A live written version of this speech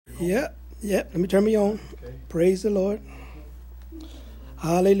Yep. Let me turn me on. Okay. Praise the Lord.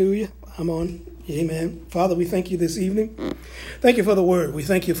 Hallelujah. I'm on. Amen. Father, we thank you this evening. Thank you for the word. We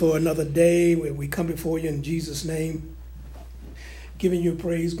thank you for another day where we come before you in Jesus' name, giving you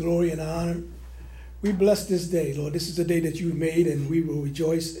praise, glory, and honor. We bless this day, Lord. This is the day that you've made, and we will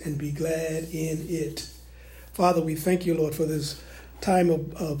rejoice and be glad in it. Father, we thank you, Lord, for this time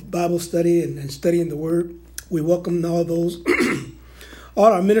of Bible study and studying the word. We welcome all those,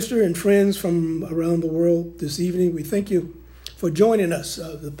 all our minister and friends from around the world this evening. We thank you for joining us,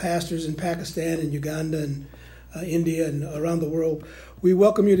 the pastors in Pakistan and Uganda and India and around the world. We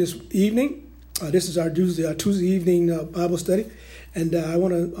welcome you this evening. This is our Tuesday evening Bible study, and I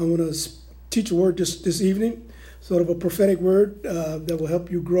want to teach a word this evening, sort of a prophetic word that will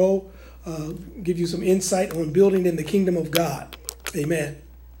help you grow, give you some insight on building in the kingdom of God. Amen.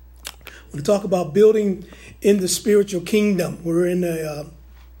 I want to talk about building in the spiritual kingdom. We're in a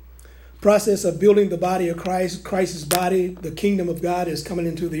process of building the body of Christ, Christ's body. The kingdom of God is coming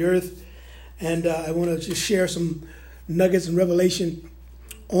into the earth. And I want to just share some nuggets and revelation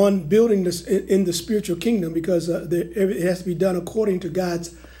on building this in the spiritual kingdom, because it has to be done according to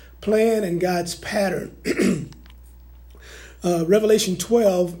God's plan and God's pattern. Revelation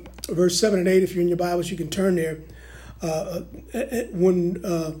 12, verse 7 and 8, if you're in your Bibles, you can turn there.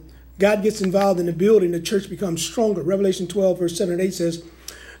 When God gets involved in the building, the church becomes stronger. Revelation 12, verse 7 and 8 says,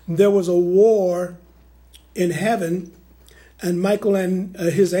 there was a war in heaven, and Michael and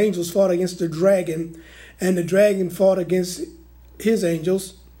his angels fought against the dragon, and the dragon fought against his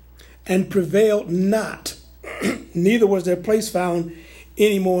angels and prevailed not. Neither was their place found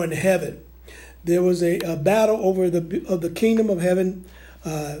anymore in heaven. There was a battle over the kingdom of heaven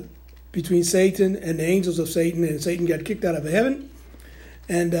between Satan and the angels of Satan, and Satan got kicked out of heaven,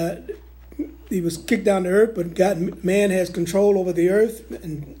 and he was kicked down to earth. But man has control over the earth,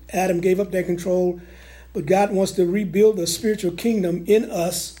 and Adam gave up that control. But God wants to rebuild the spiritual kingdom in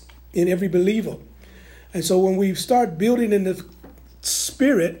us, in every believer. And so when we start building in the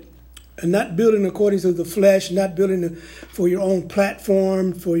spirit, and not building according to the flesh, not building for your own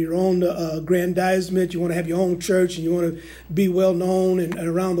platform, for your own aggrandizement. You want to have your own church and you want to be well known and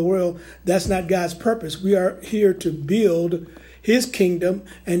around the world. That's not God's purpose. We are here to build his kingdom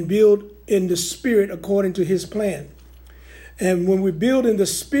and build in the spirit according to his plan. And when we build in the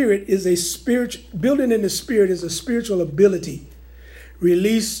spirit, building in the spirit is a spiritual ability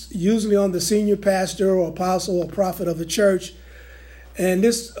released usually on the senior pastor or apostle or prophet of the church. And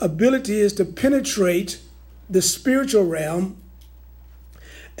this ability is to penetrate the spiritual realm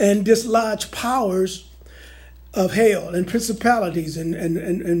and dislodge powers of hell and principalities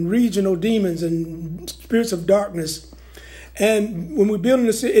and regional demons and spirits of darkness. And when we build in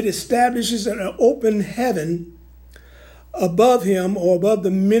this, it establishes an open heaven above him or above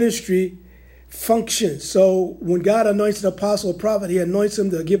the ministry function. So when God anoints an apostle or prophet, he anoints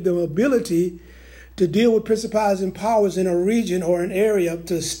them to give them ability to deal with principalities and powers in a region or an area,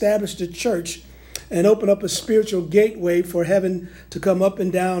 to establish the church and open up a spiritual gateway for heaven to come up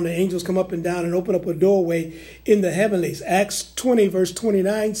and down. The angels come up and down and open up a doorway in the heavenlies. Acts 20, verse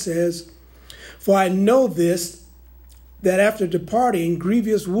 29 says, for I know this, that after departing,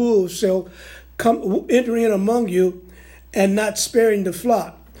 grievous wolves shall come enter in among you, and not sparing the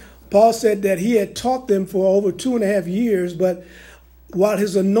flock. Paul said that he had taught them for over 2.5 years, but while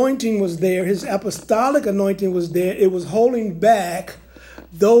his anointing was there, his apostolic anointing was there, it was holding back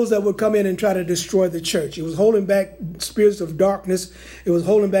those that would come in and try to destroy the church. It was holding back spirits of darkness. It was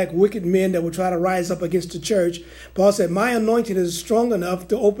holding back wicked men that would try to rise up against the church. Paul said, my anointing is strong enough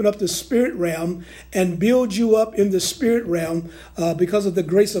to open up the spirit realm and build you up in the spirit realm because of the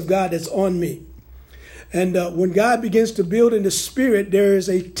grace of God that's on me. And when God begins to build in the spirit, there is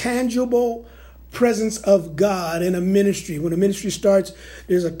a tangible presence of God in a ministry. When a ministry starts,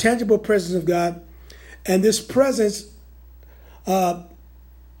 there's a tangible presence of God. And this presence touches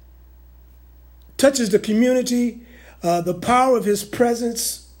the community, the power of his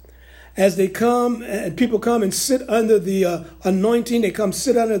presence. As they come and people come and sit under the anointing, they come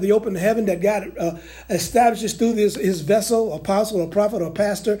sit under the open heaven that God establishes through his vessel, apostle or prophet or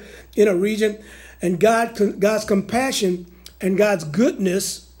pastor in a region. And God's compassion and God's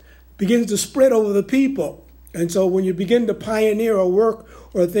goodness begins to spread over the people. And so when you begin to pioneer a work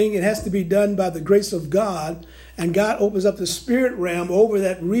or a thing, it has to be done by the grace of God. And God opens up the spirit realm over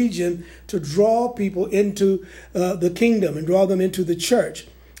that region to draw people into the kingdom and draw them into the church.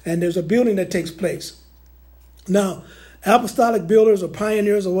 And there's a building that takes place. Now, apostolic builders or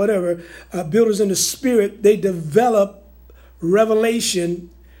pioneers or whatever, builders in the spirit, they develop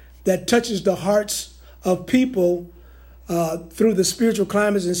revelation that touches the hearts of people through the spiritual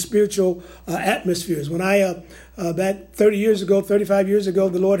climates and spiritual atmospheres. When I, back 35 years ago,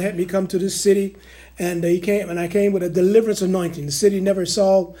 the Lord had me come to this city, and I came with a deliverance anointing. The city never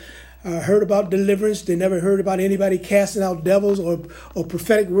heard about deliverance. They never heard about anybody casting out devils or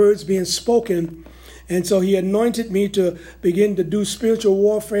prophetic words being spoken. And so he anointed me to begin to do spiritual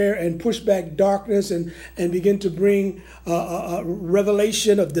warfare and push back darkness and begin to bring a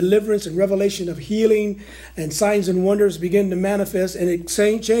revelation of deliverance and revelation of healing, and signs and wonders begin to manifest. And it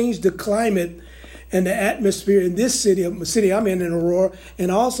changed the climate and the atmosphere in this city I'm in Aurora,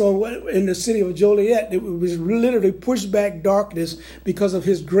 and also in the city of Joliet. It was literally pushed back darkness because of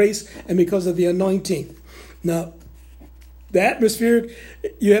his grace and because of the anointing. Now, the atmosphere,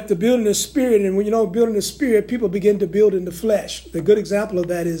 you have to build in the spirit, and when you don't build in the spirit, people begin to build in the flesh. The good example of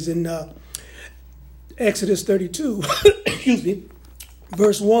that is in Exodus 32, excuse me,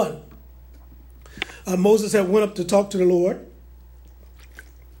 verse 1. Moses had went up to talk to the Lord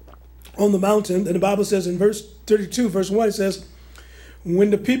on the mountain, and the Bible says in verse 32, verse 1, it says, when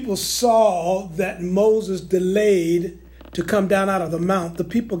the people saw that Moses delayed to come down out of the mount, the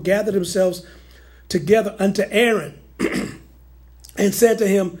people gathered themselves together unto Aaron and said to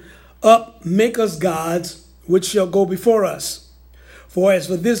him, up, make us gods, which shall go before us. For as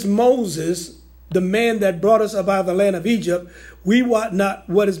for this Moses, the man that brought us up out of the land of Egypt, we wot not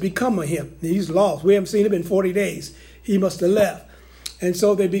what has become of him. He's lost. We haven't seen him in 40 days. He must have left. And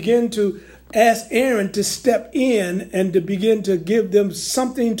so they begin to ask Aaron to step in and to begin to give them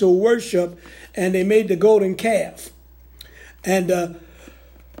something to worship. And they made the golden calf. And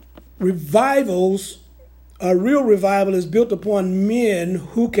revivals, a real revival is built upon men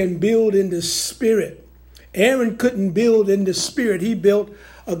who can build in the spirit. Aaron couldn't build in the spirit. He built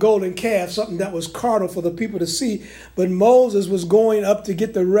a golden calf, something that was carnal for the people to see. But Moses was going up to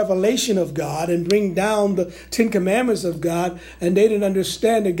get the revelation of God and bring down the 10 commandments of God. And they didn't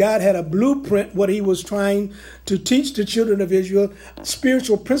understand that God had a blueprint, what he was trying to teach the children of Israel,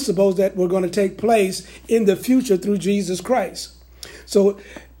 spiritual principles that were going to take place in the future through Jesus Christ. So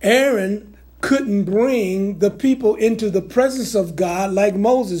Aaron couldn't bring the people into the presence of God like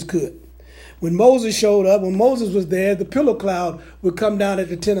Moses could. When Moses showed up, when Moses was there, the pillar cloud would come down at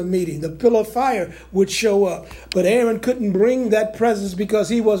the tent of meeting. The pillar of fire would show up. But Aaron couldn't bring that presence because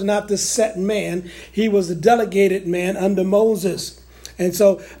he was not the set man. He was the delegated man under Moses. And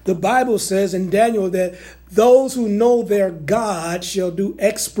so the Bible says in Daniel that those who know their God shall do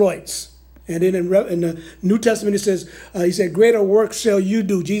exploits. And then in the New Testament, it says, he said, greater work shall you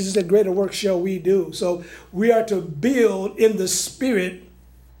do. Jesus said, greater work shall we do. So we are to build in the spirit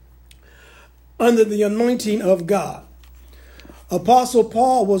under the anointing of God. Apostle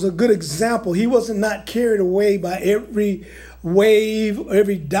Paul was a good example. He wasn't not carried away by every wave,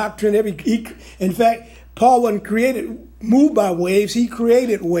 every doctrine, in fact, Paul wasn't moved by waves. He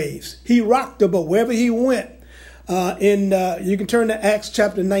created waves. He rocked the boat wherever he went. You can turn to Acts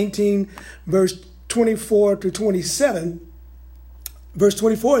chapter 19, verse 24 to 27. Verse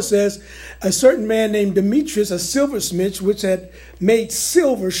 24 says, a certain man named Demetrius, a silversmith, which had made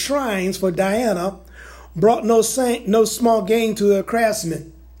silver shrines for Diana, brought no small gain to the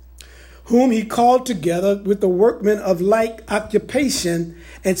craftsmen, whom he called together with the workmen of like occupation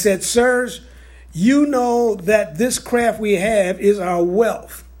and said, sirs, you know that this craft we have is our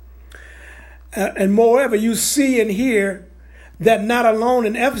wealth. And moreover, you see and hear that not alone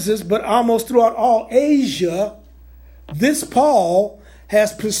in Ephesus, but almost throughout all Asia, this Paul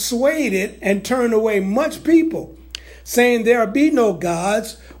has persuaded and turned away much people, saying there be no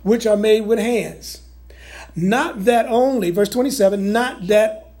gods which are made with hands. Not that only, verse 27, not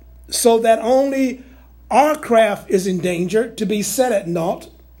that so that only our craft is in danger to be set at naught,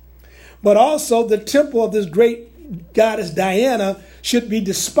 but also the temple of this great goddess Diana should be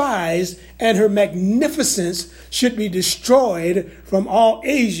despised, and her magnificence should be destroyed from all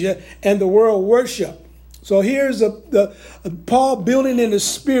Asia and the world worship. So here's Paul building in the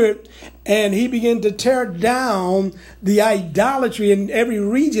spirit, and he began to tear down the idolatry in every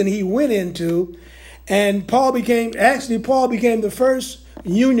region he went into. And Paul became the first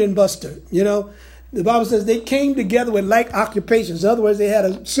union buster. You know, the Bible says they came together with like occupations. In other words, they had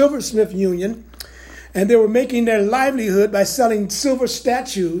a silversmith union, and they were making their livelihood by selling silver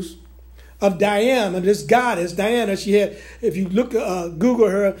statues of Diana, this goddess, Diana. She had, if you look, Google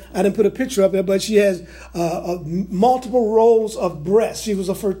her, I didn't put a picture up there, but she has multiple rows of breasts. She was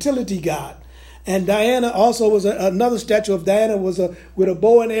a fertility god. And Diana also was another statue of Diana was with a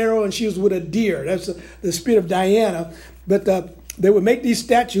bow and arrow, and she was with a deer. That's the spirit of Diana. But they would make these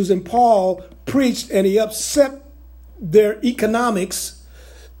statues, and Paul preached, and he upset their economics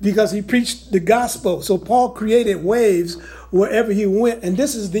because he preached the gospel. So Paul created waves wherever he went. And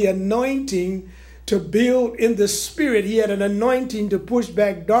this is the anointing to build in the spirit. He had an anointing to push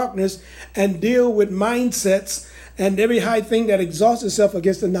back darkness and deal with mindsets and every high thing that exalts itself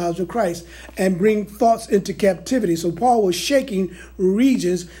against the knowledge of Christ and bring thoughts into captivity. So Paul was shaking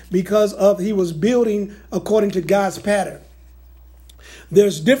regions because he was building according to God's pattern.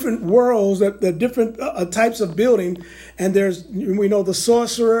 There's different worlds, the different types of building, and we know the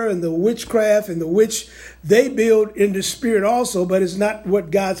sorcerer and the witchcraft and the witch, they build in the spirit also, but it's not what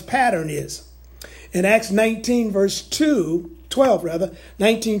God's pattern is. In Acts 19, verse 12,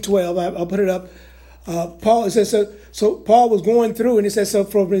 I'll put it up. Paul, it says, so Paul was going through, and it says, so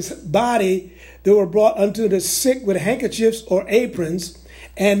from his body they were brought unto the sick with handkerchiefs or aprons,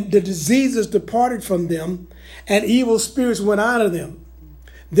 and the diseases departed from them, and evil spirits went out of them.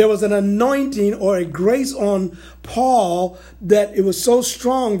 There was an anointing or a grace on Paul that it was so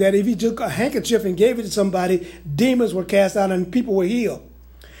strong that if he took a handkerchief and gave it to somebody, demons were cast out and people were healed.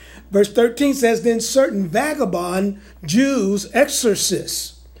 Verse 13 says, then certain vagabond Jews,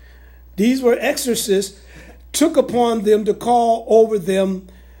 exorcists, these were exorcists, took upon them to call over them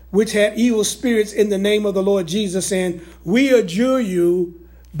which had evil spirits in the name of the Lord Jesus, saying, we adjure you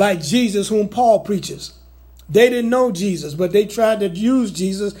by Jesus whom Paul preaches. They didn't know Jesus, but they tried to use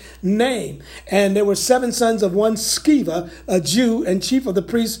Jesus' name. And there were 7 sons of one Sceva, a Jew and chief of the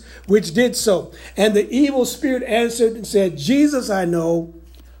priests, which did so. And the evil spirit answered and said, Jesus I know,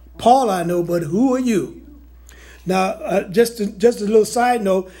 Paul I know, but who are you? Now, just a little side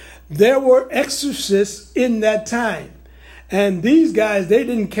note, there were exorcists in that time. And these guys, they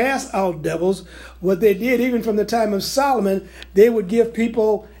didn't cast out devils. What they did, even from the time of Solomon, they would give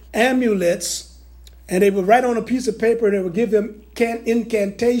people amulets, and they would write on a piece of paper, and they would give them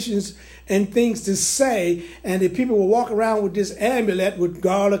incantations and things to say. And the people would walk around with this amulet with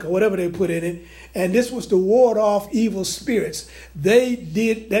garlic or whatever they put in it. And this was to ward off evil spirits. They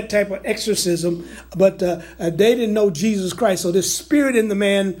did that type of exorcism, but they didn't know Jesus Christ. So the spirit in the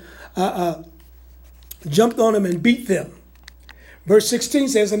man jumped on them and beat them. Verse 16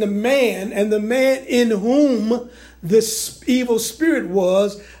 says, and the man in whom this evil spirit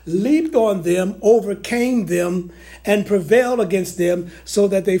was leaped on them, overcame them, and prevailed against them, so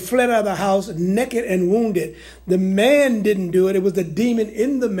that they fled out of the house naked and wounded. The man didn't do it. It was the demon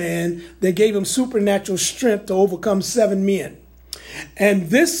in the man that gave him supernatural strength to overcome 7 men. And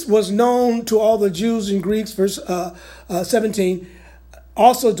this was known to all the Jews and Greeks, verse 17,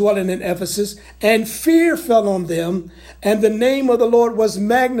 also dwelling in Ephesus, and fear fell on them, and the name of the Lord was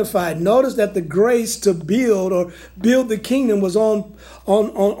magnified. Notice that the grace to build the kingdom was on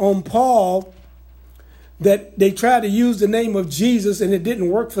Paul, that they tried to use the name of Jesus and it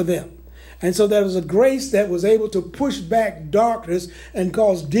didn't work for them. And so there was a grace that was able to push back darkness and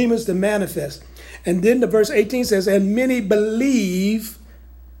cause demons to manifest. And then the verse 18 says, and many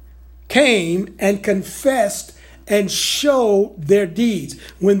came and confessed and show their deeds.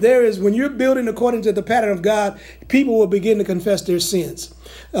 When you're building according to the pattern of God, people will begin to confess their sins.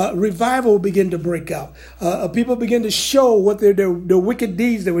 Revival will begin to break out. People begin to show what their wicked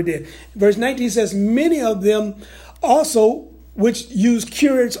deeds that were did. Verse 19 says, many of them also, which used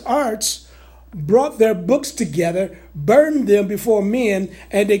curious arts, brought their books together, burned them before men,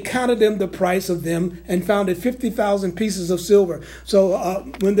 and they counted them the price of them and found it 50,000 pieces of silver. So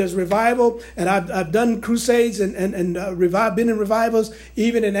when there's revival, and I've done crusades and been in revivals,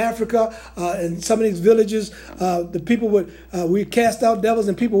 even in Africa, in some of these villages, the people we cast out devils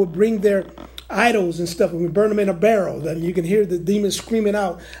and people would bring their idols and stuff, and we burn them in a barrel. And you can hear the demons screaming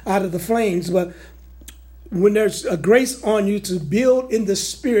out of the flames. But when there's a grace on you to build in the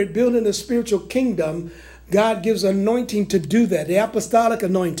spirit, build in the spiritual kingdom, God gives anointing to do that, the apostolic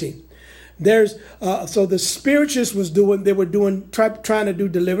anointing. So the spiritualists trying to do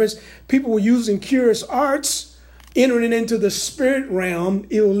deliverance. People were using curious arts, entering into the spirit realm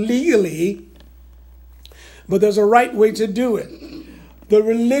illegally, but there's a right way to do it. The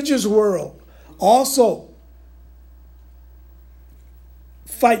religious world also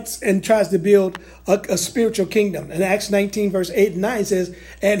fights and tries to build a spiritual kingdom. And Acts 19 verse 8 and 9 says,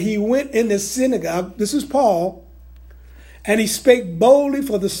 and he went in the synagogue, this is Paul, and he spake boldly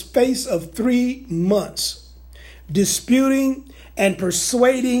for the space of 3 months, disputing and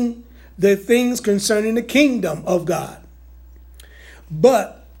persuading the things concerning the kingdom of God.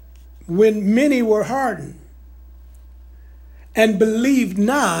 But when many were hardened and believed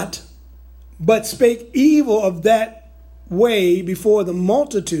not, but spake evil of that way before the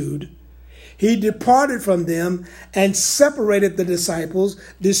multitude, he departed from them and separated the disciples,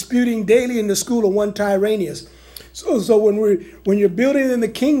 disputing daily in the school of one Tyrannus. So when you're building in the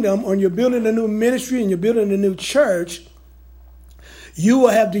kingdom, or you're building a new ministry and you're building a new church, you will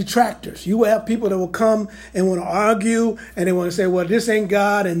have detractors. You will have people that will come and want to argue, and they want to say, well, this ain't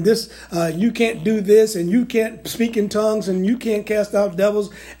God, and this, you can't do this, and you can't speak in tongues, and you can't cast out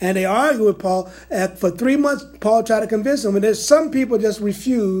devils. And they argue with Paul. For 3 months, Paul tried to convince them. And there's some people just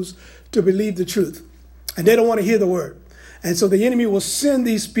refuse to believe the truth, and they don't want to hear the word. And so the enemy will send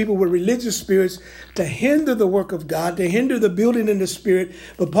these people with religious spirits to hinder the work of God, to hinder the building in the spirit.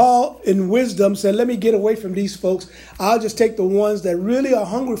 But Paul, in wisdom, said, let me get away from these folks. I'll just take the ones that really are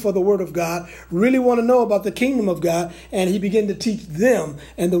hungry for the word of God, really want to know about the kingdom of God. And he began to teach them.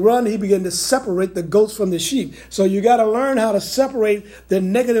 And he began to separate the goats from the sheep. So you got to learn how to separate the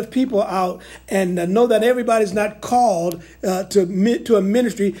negative people out, and know that everybody's not called to a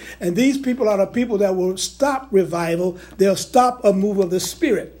ministry. And these people are the people that will stop revival. They'll stop a move of the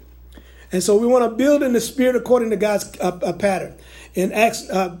Spirit. And so we want to build in the Spirit according to God's pattern. In Acts,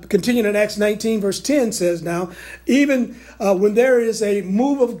 continuing in Acts 19, verse 10 says, now, even when there is a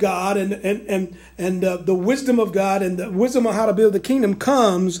move of God and the wisdom of God and the wisdom of how to build the kingdom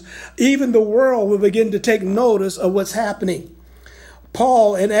comes, even the world will begin to take notice of what's happening.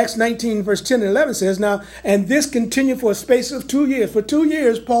 Paul in Acts 19, verse 10 and 11 says, now, and this continued for a space of 2 years. For 2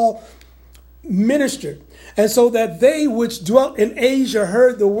 years, Paul ministered. And so that they which dwelt in Asia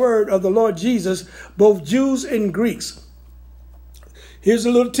heard the word of the Lord Jesus, both Jews and Greeks. Here's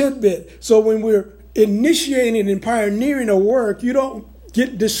a little tidbit. So when we're initiating and pioneering a work, you don't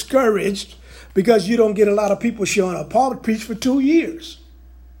get discouraged because you don't get a lot of people showing up. Paul preached for 2 years.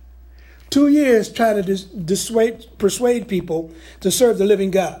 2 years trying to persuade people to serve the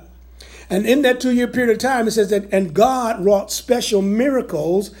living God. And in that 2 year period of time, it says that, and God wrought special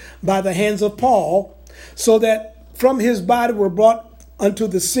miracles by the hands of Paul, so that from his body were brought unto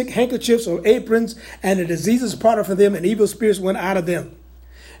the sick handkerchiefs or aprons, and the diseases parted from them, and evil spirits went out of them.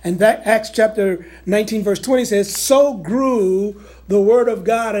 And that Acts chapter 19, verse 20 says, so grew the word of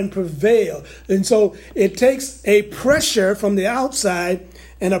God and prevailed. And so it takes a pressure from the outside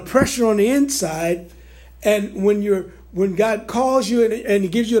and a pressure on the inside. And when God calls you and he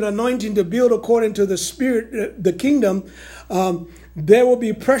gives you an anointing to build according to the Spirit, the kingdom, there will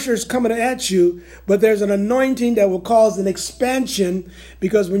be pressures coming at you, but there's an anointing that will cause an expansion,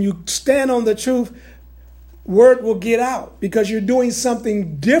 because when you stand on the truth, word will get out, because you're doing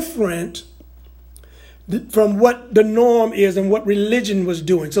something different from what the norm is and what religion was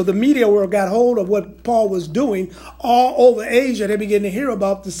doing. So the media world got hold of what Paul was doing all over Asia. They began to hear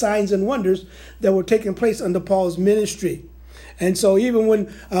about the signs and wonders that were taking place under Paul's ministry. And so even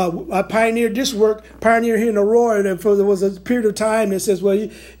when I pioneered this work, here in Aurora, there was a period of time that says, well,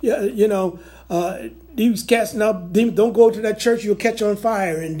 he was casting out demons. Don't go to that church, you'll catch on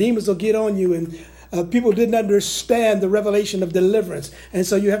fire, and demons will get on you. And people didn't understand the revelation of deliverance. And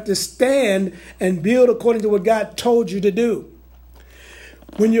so you have to stand and build according to what God told you to do.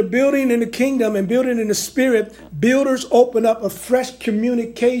 When you're building in the kingdom and building in the Spirit, builders open up a fresh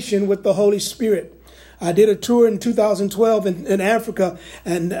communication with the Holy Spirit. I did a tour in 2012 in Africa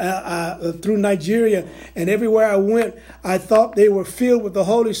and through Nigeria. And everywhere I went, I thought they were filled with the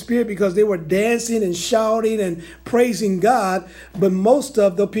Holy Spirit because they were dancing and shouting and praising God. But most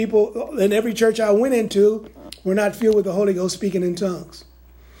of the people in every church I went into were not filled with the Holy Ghost, speaking in tongues.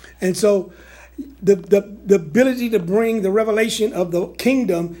 And so the ability to bring the revelation of the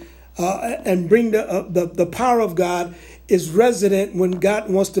kingdom and bring the power of God is resident when God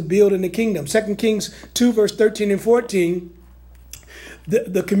wants to build in the kingdom. 2 Kings 2, verse 13 and 14,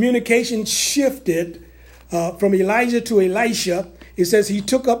 the communication shifted from Elijah to Elisha. It says he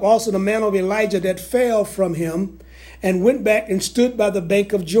took up also the mantle of Elijah that fell from him and went back and stood by the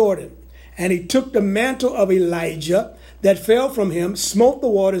bank of Jordan. And he took the mantle of Elijah that fell from him, smote the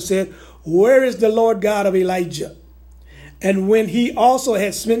water, and said, where is the Lord God of Elijah? And when he also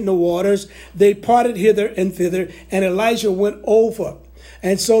had smitten the waters, they parted hither and thither, and Elijah went over.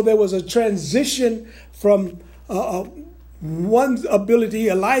 And so there was a transition from one's ability,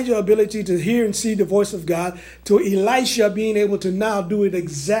 Elijah's ability to hear and see the voice of God, to Elisha being able to now do an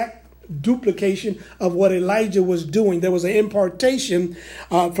exact duplication of what Elijah was doing. There was an impartation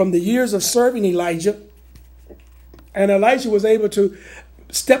from the years of serving Elijah, and Elisha was able to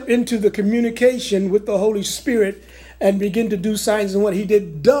step into the communication with the Holy Spirit and begin to do signs and what he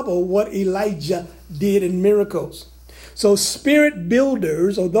did, double what Elijah did in miracles. So spirit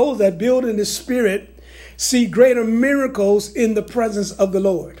builders, or those that build in the Spirit, see greater miracles in the presence of the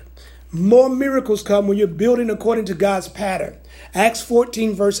Lord. More miracles come when you're building according to God's pattern. Acts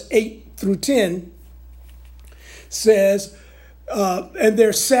 14, verse 8 through 10 says, and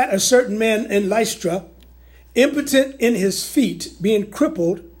there sat a certain man in Lystra, impotent in his feet, being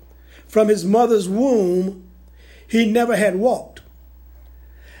crippled from his mother's womb, he never had walked.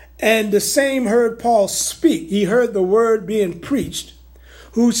 And the same heard Paul speak. He heard the word being preached,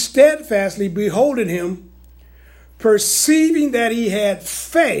 who steadfastly beholding him, perceiving that he had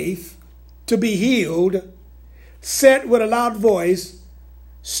faith to be healed, said with a loud voice,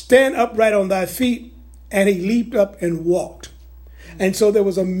 stand upright on thy feet. And he leaped up and walked. And so there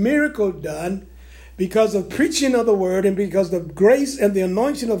was a miracle done because of preaching of the word, and because of the grace and the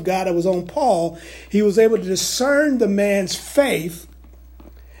anointing of God that was on Paul. He was able to discern the man's faith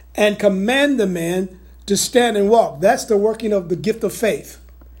and command the man to stand and walk. That's the working of the gift of faith.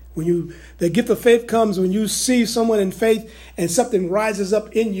 The gift of faith comes when you see someone in faith and something rises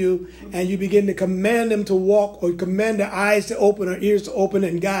up in you and you begin to command them to walk, or command their eyes to open or ears to open,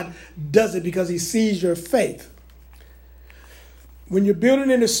 and God does it because he sees your faith. When you're building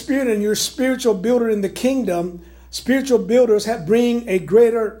in the spirit and you're a spiritual builder in the kingdom, spiritual builders bring a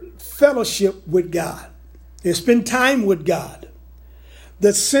greater fellowship with God. They spend time with God.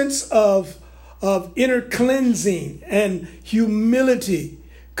 The sense of inner cleansing and humility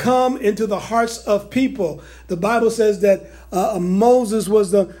come into the hearts of people. The Bible says that Moses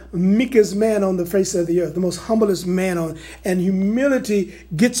was the meekest man on the face of the earth, the most humblest man on, and humility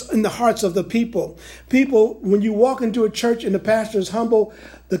gets in the hearts of the people. People, when you walk into a church and the pastor is humble,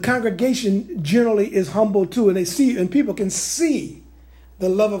 the congregation generally is humble too, and and people can see the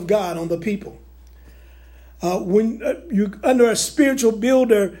love of God on the people. When you under a spiritual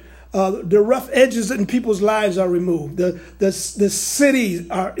builder, the rough edges in people's lives are removed. The cities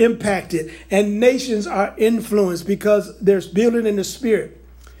are impacted and nations are influenced because there's building in the spirit.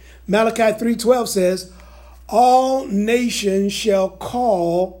 Malachi 3:12 says, all nations shall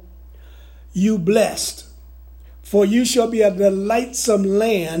call you blessed, for you shall be a delightsome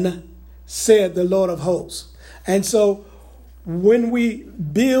land, said the Lord of hosts. And so when we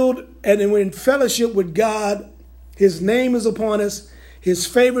build and we're in fellowship with God, his name is upon us. His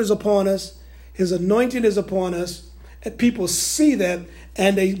favor is upon us. His anointing is upon us. And people see that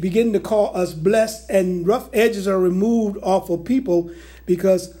and they begin to call us blessed, and rough edges are removed off of people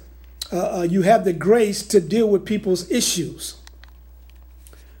because you have the grace to deal with people's issues.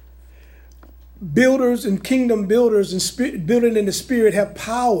 Builders and kingdom builders and building in the spirit have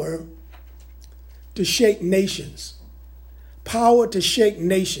power to shake nations. Power to shake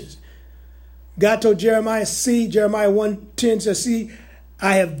nations. God told Jeremiah, Jeremiah 1:10 says, see,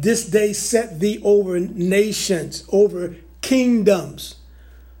 I have this day set thee over nations, over kingdoms.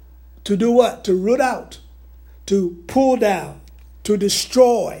 To do what? To root out, to pull down, to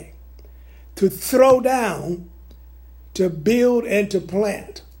destroy, to throw down, to build and to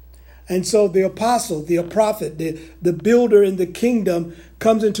plant. And so the apostle, the prophet, the builder in the kingdom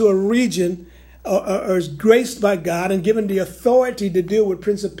comes into a region or is graced by God and given the authority to deal with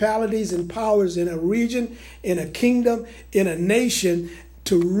principalities and powers in a region, in a kingdom, in a nation,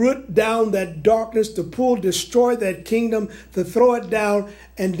 to root down that darkness, to destroy that kingdom, to throw it down,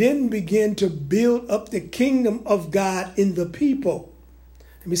 and then begin to build up the kingdom of God in the people.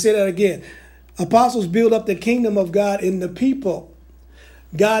 Let me say that again. Apostles build up the kingdom of God in the people.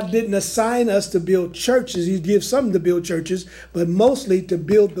 God didn't assign us to build churches. He gives some to build churches, but mostly to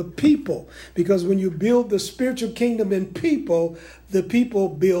build the people. Because when you build the spiritual kingdom in people, the people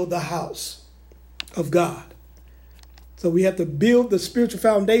build the house of God. So we have to build the spiritual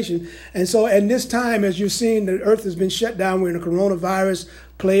foundation. And so in this time, as you're seeing, the earth has been shut down. We're in a coronavirus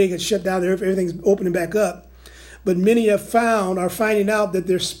plague. It's shut down. Everything's opening back up. But many are finding out that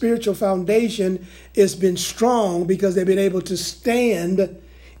their spiritual foundation has been strong because they've been able to stand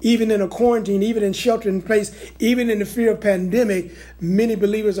even in a quarantine, even in shelter in place, even in the fear of pandemic. Many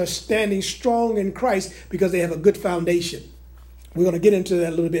believers are standing strong in Christ because they have a good foundation. We're going to get into that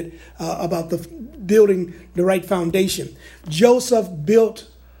a little bit about the building the right foundation. Joseph built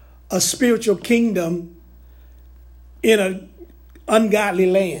a spiritual kingdom in an ungodly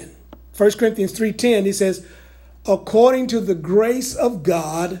land. 1 Corinthians 3:10, he says, according to the grace of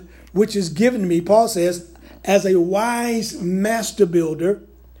God, which is given me, Paul says, as a wise master builder,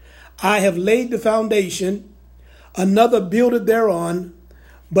 I have laid the foundation, another builded thereon,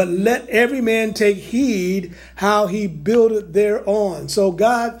 but let every man take heed how he builded thereon. So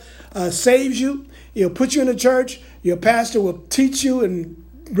God saves you. He'll put you in a church. Your pastor will teach you and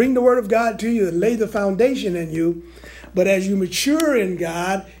bring the word of God to you and lay the foundation in you. But as you mature in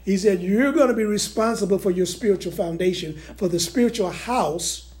God, he said, you're going to be responsible for your spiritual foundation, for the spiritual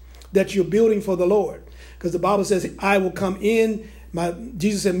house that you're building for the Lord. Because the Bible says, I will come in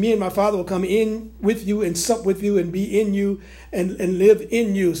Jesus said, me and my Father will come in with you and sup with you and be in you and live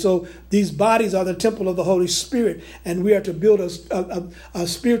in you. So these bodies are the temple of the Holy Spirit, and we are to build a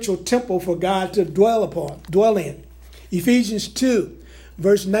spiritual temple for God to dwell in. Ephesians 2,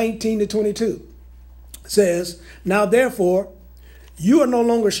 verse 19 to 22 says, now therefore, you are no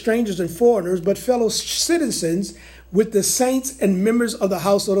longer strangers and foreigners, but fellow citizens with the saints and members of the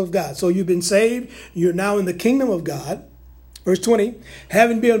household of God. So you've been saved. You're now in the kingdom of God. Verse 20,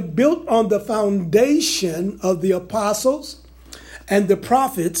 having been built on the foundation of the apostles and the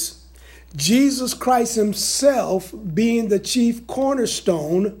prophets, Jesus Christ himself being the chief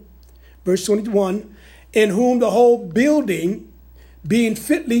cornerstone. Verse 21, in whom the whole building being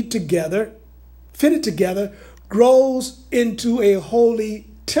fitted together, grows into a holy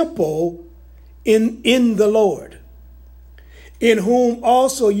temple in the Lord, in whom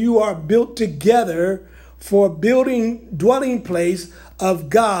also you are built together for dwelling place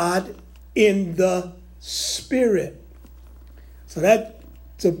of God in the Spirit. So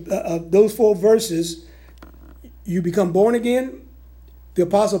those 4 verses, you become born again. The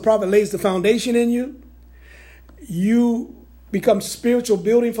apostle prophet lays the foundation in you. You become spiritual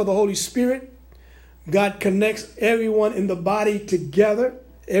building for the Holy Spirit. God connects everyone in the body together,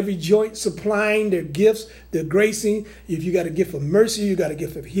 every joint supplying their gifts, their gracing. If you got a gift of mercy, you got a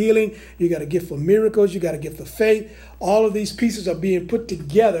gift of healing, you got a gift for miracles, you got a gift of faith. All of these pieces are being put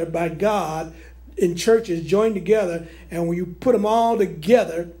together by God in churches, joined together. And when you put them all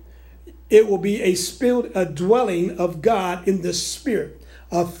together, it will be a dwelling of God in the Spirit,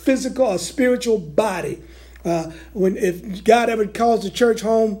 a spiritual body. If God ever calls the church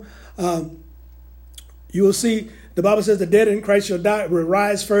home, you will see the Bible says the dead in Christ shall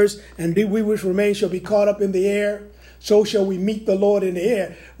rise first, and we which remain shall be caught up in the air. So shall we meet the Lord in the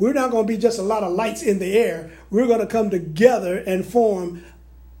air. We're not going to be just a lot of lights in the air. We're going to come together and form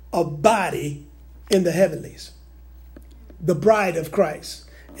a body in the heavenlies, the bride of Christ.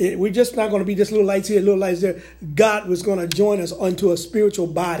 We're just not going to be just little lights here, little lights there. God was going to join us onto a spiritual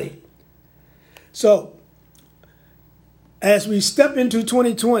body. So as we step into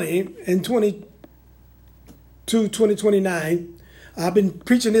 2020 and 2029, I've been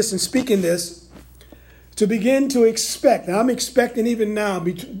preaching this and speaking this to begin to expect. Now, I'm expecting even now,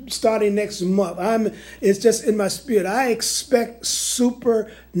 starting next month. It's just in my spirit. I expect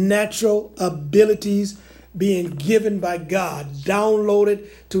supernatural abilities being given by God, downloaded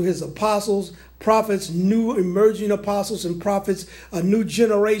to his apostles, prophets, new emerging apostles and prophets, a new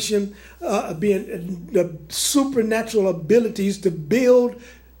generation, being the supernatural abilities to build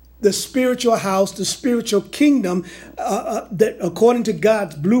the spiritual house, the spiritual kingdom, that according to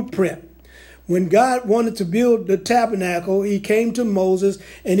God's blueprint. When God wanted to build the tabernacle, he came to Moses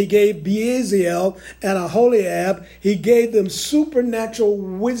and he gave Bezalel and Aholiab, he gave them supernatural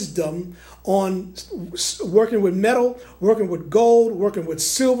wisdom on working with metal, working with gold, working with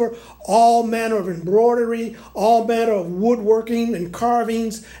silver, all manner of embroidery, all manner of woodworking and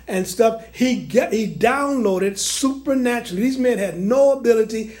carvings and stuff. He downloaded supernaturally. These men had no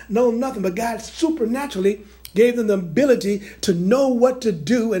ability, no nothing, but God supernaturally gave them the ability to know what to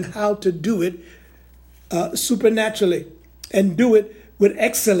do and how to do it supernaturally and do it with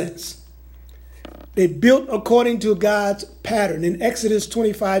excellence. They built according to God's pattern. In Exodus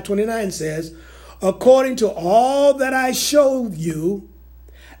 25:29 says, according to all that I showed you,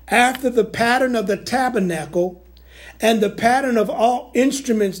 after the pattern of the tabernacle and the pattern of all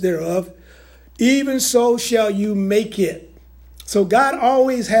instruments thereof, even so shall you make it. So God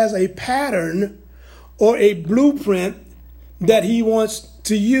always has a pattern or a blueprint that he wants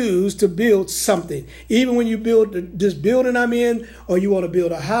to use to build something. Even when you build this building I'm in, or you want to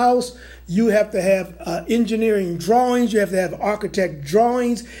build a house, you have to have engineering drawings. You have to have architect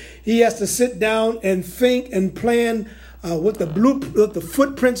drawings. He has to sit down and think and plan what the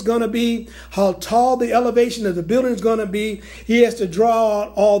footprint's going to be, how tall the elevation of the building is going to be. He has to draw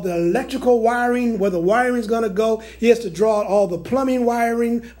out all the electrical wiring, where the wiring is going to go. He has to draw out all the plumbing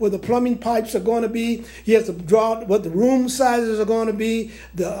wiring, where the plumbing pipes are going to be. He has to draw out what the room sizes are going to be,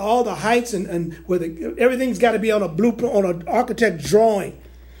 all the heights, and where everything's got to be on a blueprint, on an architect drawing.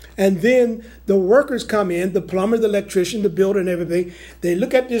 And then the workers come in, the plumber, the electrician, the builder, and everything. They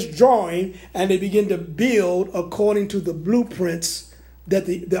look at this drawing and they begin to build according to the blueprints that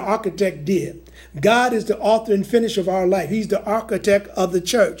the architect did. God is the author and finisher of our life. He's the architect of the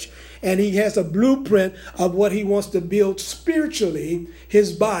church. And he has a blueprint of what he wants to build spiritually,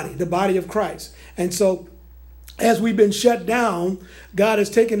 his body, the body of Christ. And so as we've been shut down, God has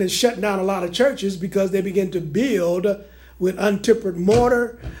taken and shut down a lot of churches because they begin to build with untempered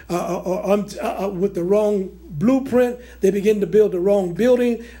mortar or with the wrong blueprint. They begin to build the wrong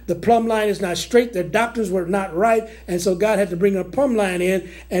building. The plumb line is not straight. Their doctrines were not right. And so God had to bring a plumb line in.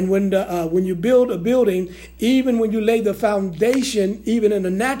 And when you build a building, even when you lay the foundation, even in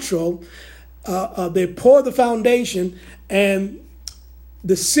the natural, they pour the foundation, and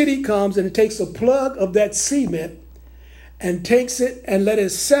the city comes and it takes a plug of that cement and takes it and let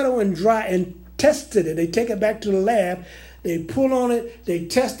it settle and dry and tested it. They take it back to the lab. They pull on it. They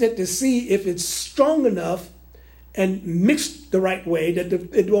test it to see if it's strong enough and mixed the right way that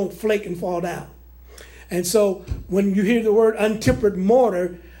it won't flake and fall down. And so when you hear the word untempered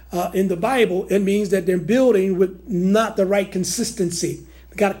mortar in the Bible, it means that they're building with not the right consistency.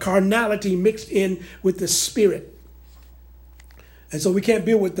 They got carnality mixed in with the spirit. And so we can't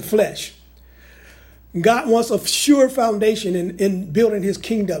build with the flesh. God wants a sure foundation in building his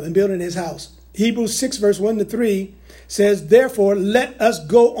kingdom and building his house. Hebrews 6 verse 1-3 says, therefore, let us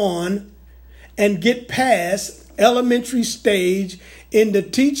go on and get past elementary stage in the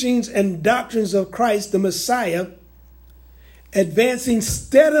teachings and doctrines of Christ, the Messiah, advancing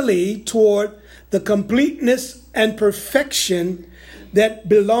steadily toward the completeness and perfection that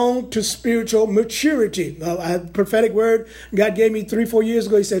belong to spiritual maturity. A prophetic word God gave me 3-4 years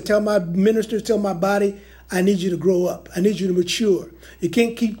ago. He said, tell my ministers, tell my body, I need you to grow up. I need you to mature. You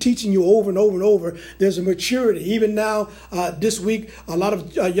can't keep teaching you over and over and over. There's a maturity. Even now, this week, a lot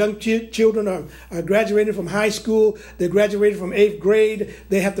of young children are graduating from high school. They graduated from 8th grade.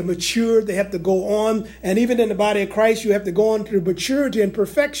 They have to mature. They have to go on. And even in the body of Christ, you have to go on to maturity and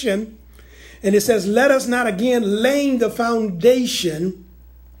perfection. And it says, let us not again laying the foundation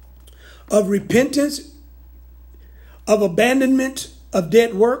of repentance, of abandonment of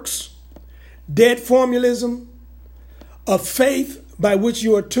dead works, dead formalism, of faith by which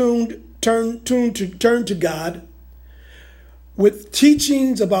you are tuned to turn to God, with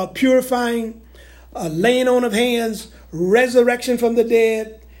teachings about purifying, laying on of hands, resurrection from the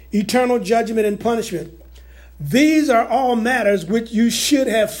dead, eternal judgment and punishment. These are all matters which you should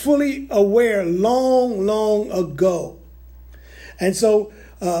have fully aware long ago. And so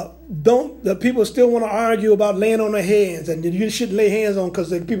the people still want to argue about laying on their hands, and you shouldn't lay hands on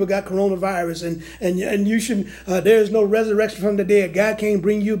because the people got coronavirus, and you shouldn't. There is no resurrection from the dead. God can't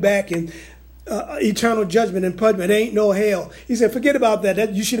bring you back in eternal judgment and punishment. There ain't no hell. He said, forget about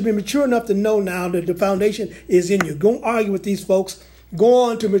that. You should have been mature enough to know now that the foundation is in you. Don't argue with these folks. Go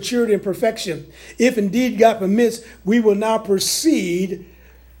on to maturity and perfection. If indeed God permits, we will now proceed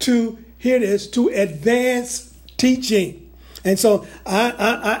to, hear this, to advance teaching. And so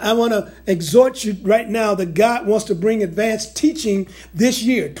I want to exhort you right now that God wants to bring advanced teaching this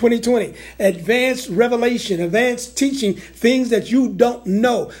year, 2020. Advanced revelation, advanced teaching, things that you don't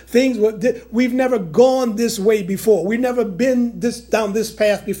know, things we've never gone this way before. We've never been down this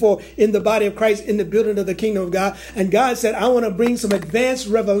path before in the body of Christ, in the building of the kingdom of God. And God said, I want to bring some advanced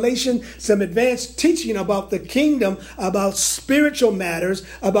revelation, some advanced teaching about the kingdom, about spiritual matters,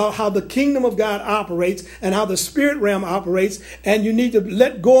 about how the kingdom of God operates and how the spirit realm operates. And you need to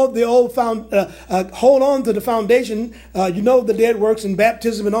let go of the old hold on to the foundation. The dead works and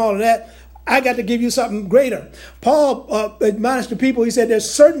baptism and all of that. I got to give you something greater. Paul admonished the people. He said,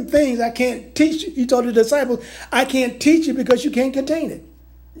 there's certain things I can't teach you. He told the disciples, I can't teach you because you can't contain it.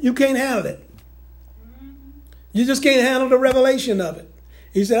 You can't handle it. You just can't handle the revelation of it.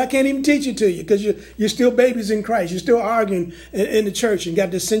 He said, I can't even teach it to you because you're still babies in Christ. You're still arguing in the church and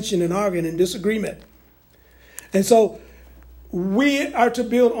got dissension and arguing and disagreement. And so we are to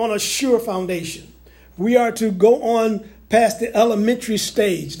build on a sure foundation. We are to go on past the elementary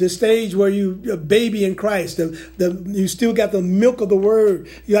stage, the stage where you're a baby in Christ. You still got the milk of the word.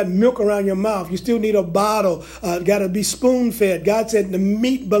 You got milk around your mouth. You still need a bottle. Got to be spoon fed. God said the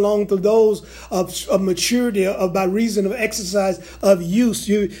meat belonged to those of maturity, by reason of exercise of use.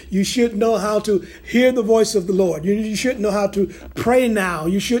 You should know how to hear the voice of the Lord. You should know how to pray now.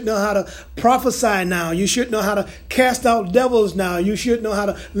 You should know how to prophesy now. You should know how to cast out devils now. You should know how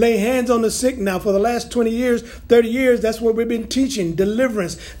to lay hands on the sick now. For the last 20 years, 30 years, that's what we've been teaching.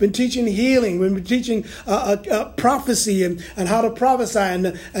 Deliverance, been teaching healing, we've been teaching prophecy and how to prophesy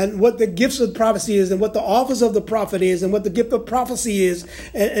and what the gifts of prophecy is and what the office of the prophet is and what the gift of prophecy is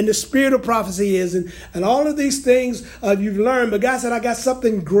and the spirit of prophecy is and all of these things you've learned. But God said, I got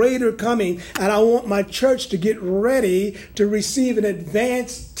something greater coming, and I want my church to get ready to receive an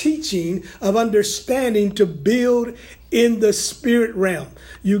advanced teaching of understanding to build in the spirit realm.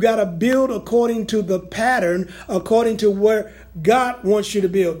 You got to build according to the pattern, according to where God wants you to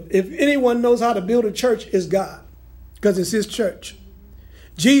build. If anyone knows how to build a church, it's God, because it's his church.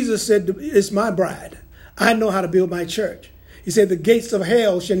 Jesus said, it's my bride. I know how to build my church. He said, the gates of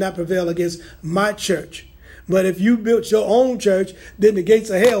hell shall not prevail against my church. But if you built your own church, then the gates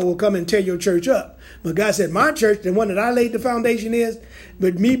of hell will come and tear your church up. But God said, my church, the one that I laid the foundation is,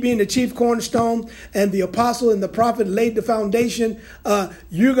 but me being the chief cornerstone and the apostle and the prophet laid the foundation,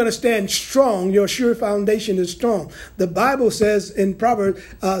 you're going to stand strong. Your sure foundation is strong. The Bible says in Proverbs,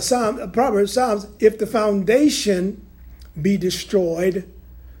 if the foundation be destroyed,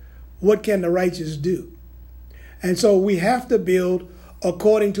 what can the righteous do? And so we have to build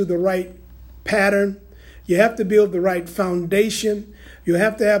according to the right pattern. You have to build the right foundation. You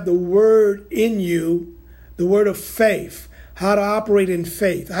have to have the word in you, the word of faith, how to operate in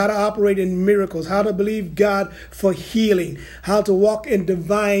faith, how to operate in miracles, how to believe God for healing, how to walk in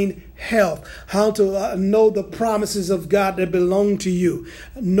divine health, how to know the promises of God that belong to you,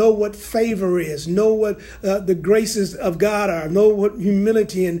 know what favor is, know what the graces of God are, know what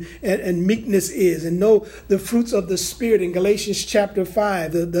humility and meekness is, and know the fruits of the Spirit in Galatians chapter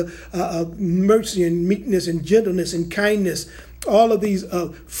 5, the mercy and meekness and gentleness and kindness. All of these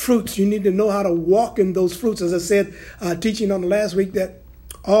fruits, you need to know how to walk in those fruits. As I said, teaching on the last week, that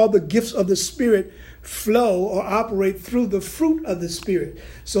all the gifts of the Spirit flow or operate through the fruit of the Spirit.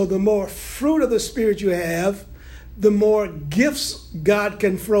 So the more fruit of the Spirit you have, the more gifts God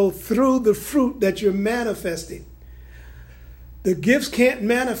can flow through the fruit that you're manifesting. The gifts can't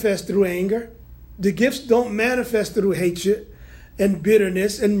manifest through anger. The gifts don't manifest through hatred and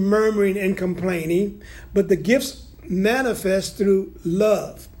bitterness and murmuring and complaining, but the gifts manifest through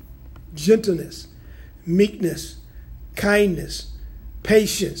love, gentleness, meekness, kindness,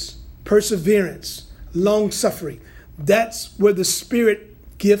 patience, perseverance, long-suffering. That's where the Spirit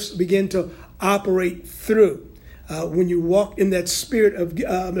gifts begin to operate through. When you walk in that spirit of,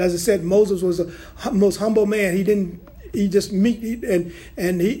 as I said, Moses was the most humble man. He just meek,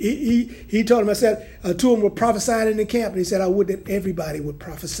 and he told him, I said, two of them were prophesying in the camp, and he said, I would that everybody would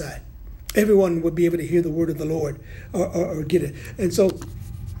prophesy. Everyone would be able to hear the word of the Lord or get it. And so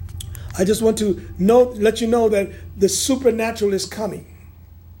I just want to let you know that the supernatural is coming.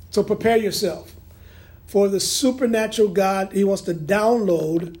 So prepare yourself for the supernatural God. He wants to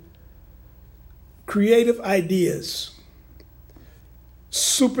download creative ideas,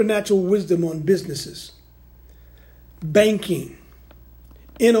 supernatural wisdom on businesses, banking,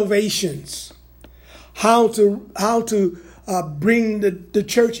 innovations, how to bring the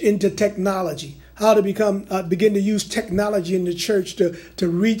church into technology, how to begin to use technology in the church to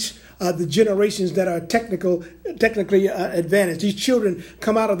reach the generations that are technically advantaged. These children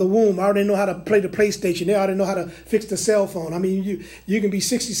come out of the womb, already know how to play the PlayStation. They already know how to fix the cell phone. I mean, you can be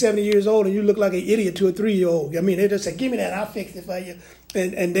 60, 70 years old and you look like an idiot to a 3-year-old. I mean, they just say, give me that, I'll fix it for you.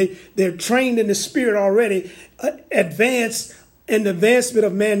 And they're trained in the spirit already, advanced in the advancement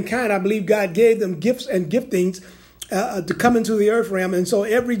of mankind. I believe God gave them gifts and giftings to come into the earth realm. And so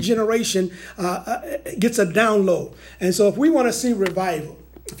every generation gets a download. And so if we want to see revival,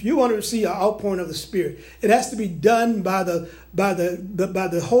 if you want to see an outpouring of the Spirit, it has to be done by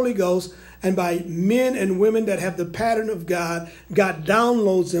the Holy Ghost and by men and women that have the pattern of God. God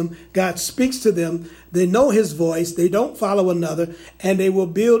downloads them. God speaks to them. They know his voice. They don't follow another, and they will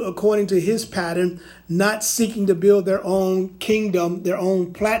build according to his pattern, not seeking to build their own kingdom, their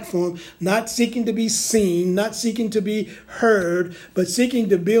own platform, not seeking to be seen, not seeking to be heard, but seeking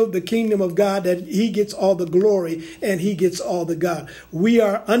to build the kingdom of God, that he gets all the glory and he gets all the God. We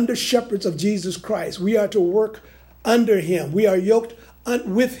are under shepherds of Jesus Christ. We are to work under him. We are yoked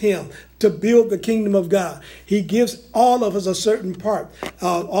with him to build the kingdom of God. He gives all of us a certain part.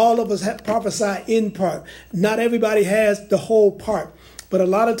 All of us prophesy in part. Not everybody has the whole part. But a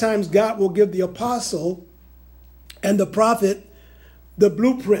lot of times God will give the apostle and the prophet the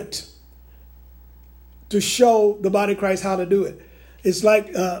blueprint to show the body of Christ how to do it. It's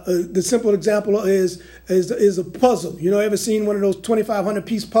like the simple example is a puzzle. You know, ever seen one of those 2,500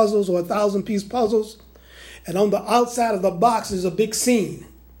 piece puzzles or 1,000 piece puzzles? And on the outside of the box is a big scene.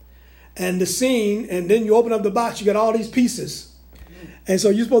 And the scene, and then you open up the box, you got all these pieces. And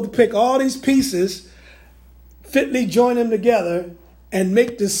so you're supposed to pick all these pieces, fitly join them together, and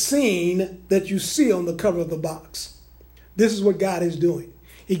make the scene that you see on the cover of the box. This is what God is doing.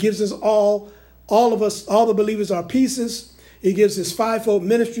 He gives us all of us, all the believers are pieces. He gives his fivefold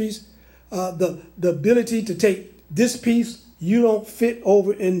ministries the ability to take this piece. You don't fit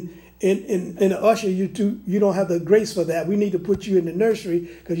over in an usher, you don't have the grace for that. We need to put you in the nursery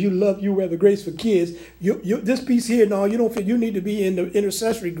because you wear the grace for kids. This piece here, no, you don't fit. You need to be in the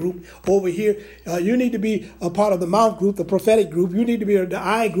intercessory group over here. You need to be a part of the mouth group, the prophetic group. You need to be the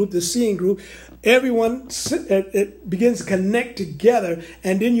eye group, the seeing group. Everyone it begins to connect together,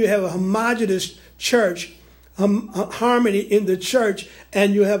 and then you have a homogeneous church harmony in the church,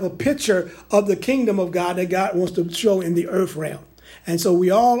 and you have a picture of the kingdom of God that God wants to show in the earth realm. And so we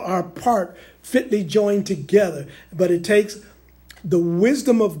all are part fitly joined together, but it takes the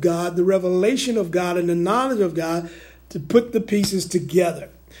wisdom of God, the revelation of God, and the knowledge of God to put the pieces together.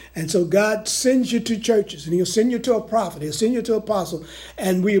 And so God sends you to churches, and he'll send you to a prophet, he'll send you to an apostle,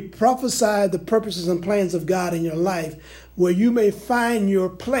 and we prophesy the purposes and plans of God in your life, where you may find your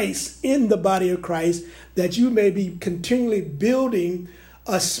place in the body of Christ, that you may be continually building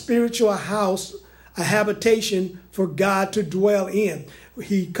a spiritual house, a habitation for God to dwell in.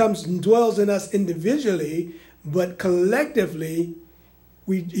 He comes and dwells in us individually, but collectively,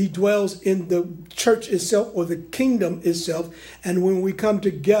 he dwells in the church itself, or the kingdom itself. And when we come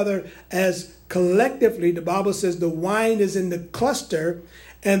together as collectively, the Bible says the wine is in the cluster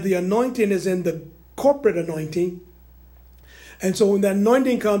and the anointing is in the corporate anointing. And so when the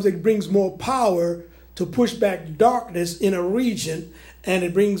anointing comes, it brings more power to push back darkness in a region, and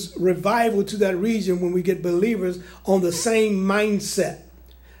it brings revival to that region when we get believers on the same mindset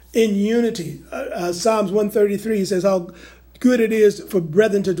in unity. Psalms 133 says how good it is for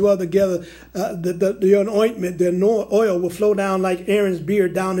brethren to dwell together. The anointment, the oil will flow down like Aaron's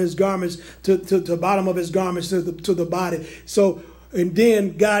beard down his garments to the bottom of his garments to the body. So, and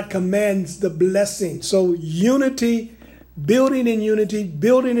then God commands the blessing. So unity, building in unity,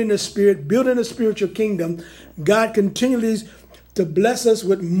 building in the spirit, building a spiritual kingdom. God continually to bless us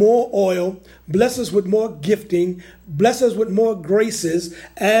with more oil, bless us with more gifting, bless us with more graces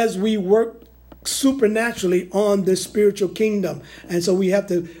as we work supernaturally on the spiritual kingdom. And so we have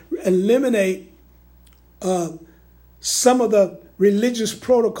to eliminate some of the religious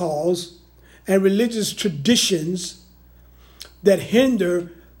protocols and religious traditions that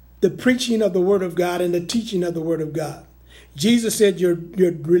hinder the preaching of the word of God and the teaching of the word of God. Jesus said your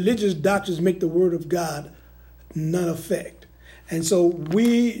religious doctrines make the word of God none effect. And so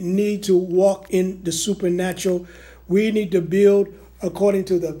we need to walk in the supernatural. We need to build according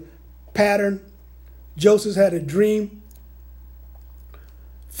to the pattern. Joseph had a dream.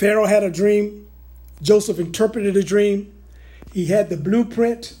 Pharaoh had a dream. Joseph interpreted a dream. He had the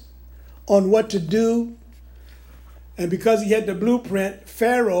blueprint on what to do. And because he had the blueprint,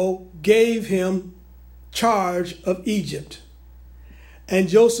 Pharaoh gave him charge of Egypt. And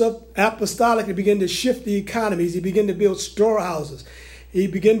Joseph apostolically began to shift the economies. He began to build storehouses. He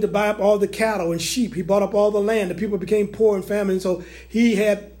began to buy up all the cattle and sheep. He bought up all the land. The people became poor and famine. So he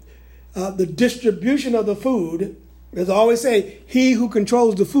had the distribution of the food. As I always say, he who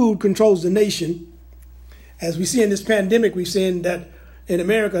controls the food controls the nation. As we see in this pandemic, we've seen that in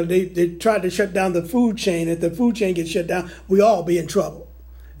America, they tried to shut down the food chain. If the food chain gets shut down, we all be in trouble.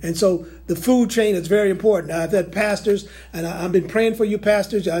 And so the food chain is very important. I've had pastors, and I've been praying for you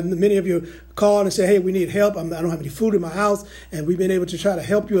pastors. Many of you call and say, hey, we need help. I don't have any food in my house. And we've been able to try to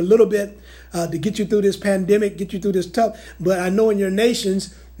help you a little bit to get you through this pandemic, get you through this tough. But I know in your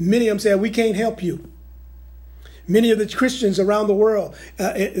nations, many of them say, we can't help you. Many of the Christians around the world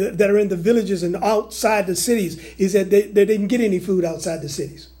that are in the villages and outside the cities, is that they didn't get any food outside the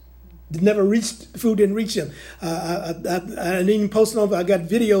cities. Never reached, food didn't reach them. I didn't even post them. I got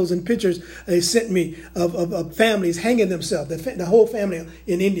videos and pictures they sent me of families hanging themselves. The whole family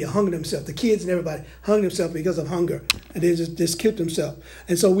in India hung themselves. The kids and everybody hung themselves because of hunger. And they just killed themselves.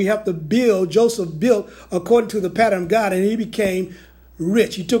 And so we have to build. Joseph built according to the pattern of God, and he became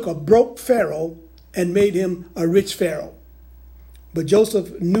rich. He took a broke Pharaoh and made him a rich Pharaoh. But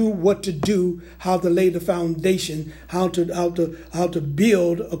Joseph knew what to do, how to lay the foundation, how to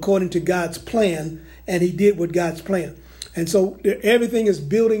build according to God's plan, and he did with God's plan. And so everything is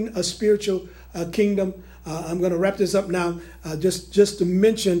building a spiritual kingdom. I'm going to wrap this up now. Just to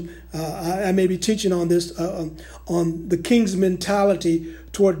mention, I may be teaching on this on the king's mentality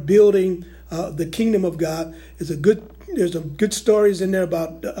toward building the kingdom of God. There's some good stories in there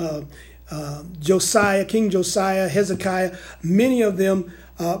about Josiah, King Josiah, Hezekiah. Many of them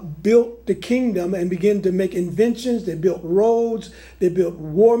built the kingdom and began to make inventions. They built roads. They built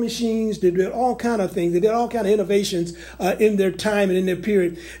war machines. They built all kind of things. They did all kind of innovations in their time and in their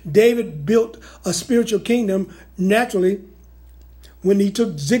period. David built a spiritual kingdom naturally. When he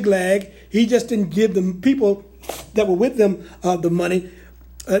took Ziklag, he just didn't give the people that were with them the money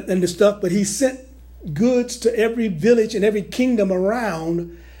and the stuff, but he sent goods to every village and every kingdom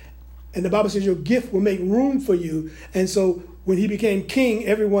around. And the Bible says your gift will make room for you. And so when he became king,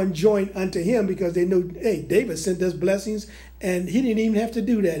 everyone joined unto him because they knew, hey, David sent us blessings, and he didn't even have to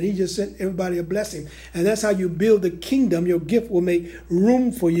do that. He just sent everybody a blessing. And that's how you build the kingdom. Your gift will make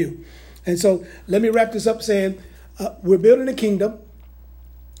room for you. And so let me wrap this up saying we're building a kingdom,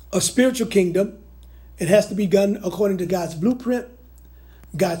 a spiritual kingdom. It has to be done according to God's blueprint,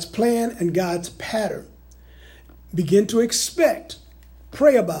 God's plan, and God's pattern. Begin to expect.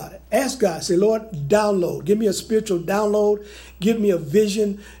 Pray about it. Ask God. Say, Lord, download. Give me a spiritual download. Give me a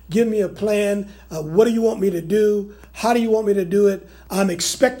vision. Give me a plan. What do you want me to do? How do you want me to do it? I'm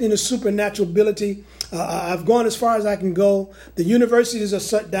expecting a supernatural ability. I've gone as far as I can go. The universities are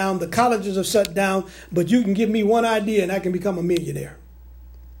shut down. The colleges are shut down. But you can give me one idea and I can become a millionaire.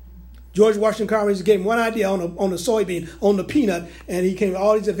 George Washington Carver gave him one idea on the soybean, on the peanut, and he came with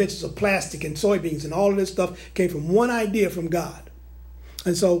all these inventions of plastic and soybeans, and all of this stuff came from one idea from God.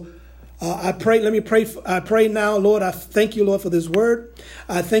 And so I pray, let me pray. I pray now, Lord, I thank you, Lord, for this word.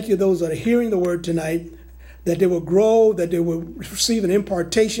 I thank you, those that are hearing the word tonight, that they will grow, that they will receive an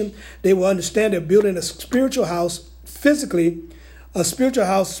impartation. They will understand they're building a spiritual house physically, a spiritual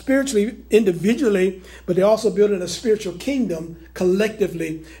house spiritually, individually, but they're also building a spiritual kingdom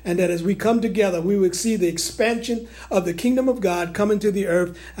collectively. And that as we come together, we will see the expansion of the kingdom of God coming to the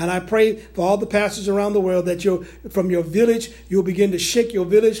earth. And I pray for all the pastors around the world that from your village, you'll begin to shake your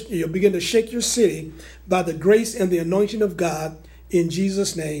village, you'll begin to shake your city by the grace and the anointing of God. In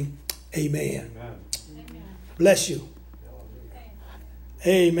Jesus' name, amen. Amen. Bless you.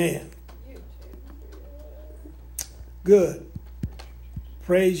 Amen. Good.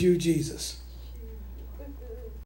 Praise you, Jesus.